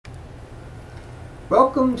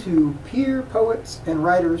Welcome to PIER Poets and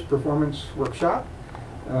Writers Performance Workshop,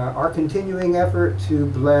 our continuing effort to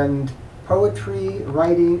blend poetry,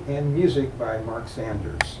 writing, and music by Mark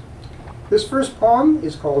Sanders. This first poem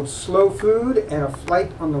is called Slow Food and a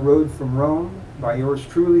Flight on the Road from Rome by yours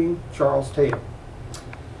truly, Charles Tatum.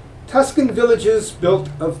 Tuscan villages built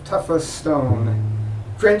of toughest stone,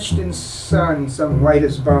 drenched in sun, some white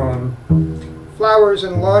as bone. Flowers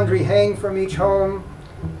and laundry hang from each home,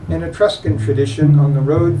 an Etruscan tradition on the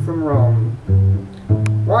road from Rome.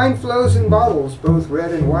 Wine flows in bottles, both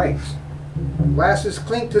red and white. Glasses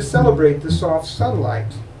clink to celebrate the soft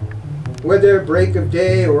sunlight. Whether break of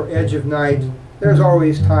day or edge of night, there's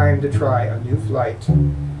always time to try a new flight.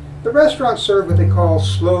 The restaurants serve what they call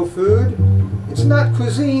slow food. It's not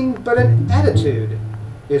cuisine, but an attitude.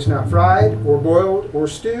 It's not fried or boiled or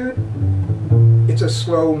stewed. It's a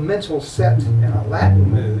slow mental set and a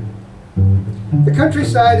Latin mood. The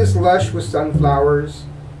countryside is lush with sunflowers.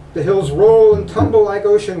 The hills roll and tumble like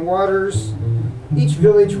ocean waters. Each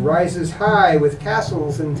village rises high with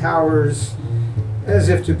castles and towers, as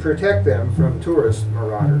if to protect them from tourist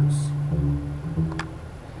marauders.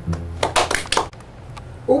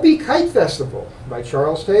 Obi Kite Festival by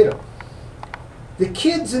Charles Tatum. The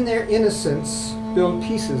kids in their innocence build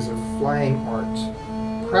pieces of flying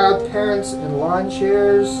art. Proud parents in lawn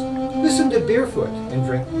chairs listen to Beerfoot and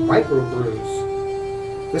drink microbrews.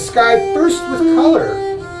 The sky bursts with color.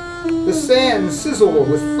 The sands sizzle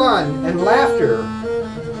with fun and laughter.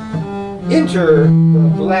 Enter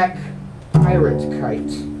the black pirate kite.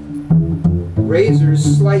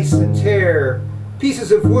 Razors slice and tear.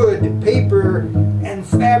 Pieces of wood, paper, and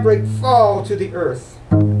fabric fall to the earth.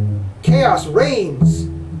 Chaos reigns.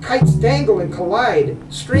 Kites dangle and collide.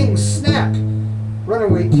 Strings snap.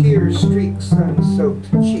 Runaway tears streak sun-soaked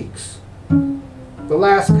cheeks. The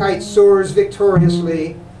last kite soars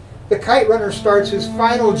victoriously. The kite runner starts his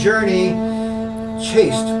final journey,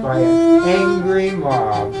 chased by an angry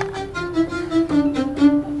mob.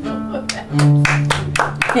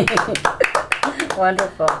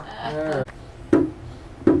 Wonderful.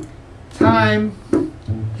 Time,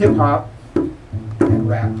 hip-hop, and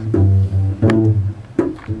rap.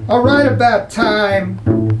 I'll write about time,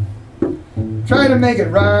 try to make it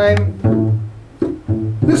rhyme.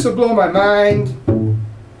 This'll blow my mind.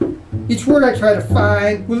 Each word I try to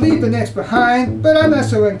find will leave the next behind, but I'm not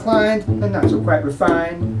so inclined and not so quite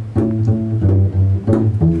refined.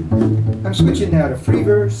 I'm switching now to free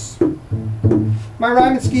verse. My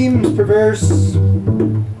rhyming scheme's perverse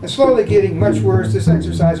and slowly getting much worse. This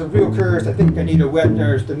exercise a real curse. I think I need a wet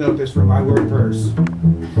nurse to milk this from my word purse.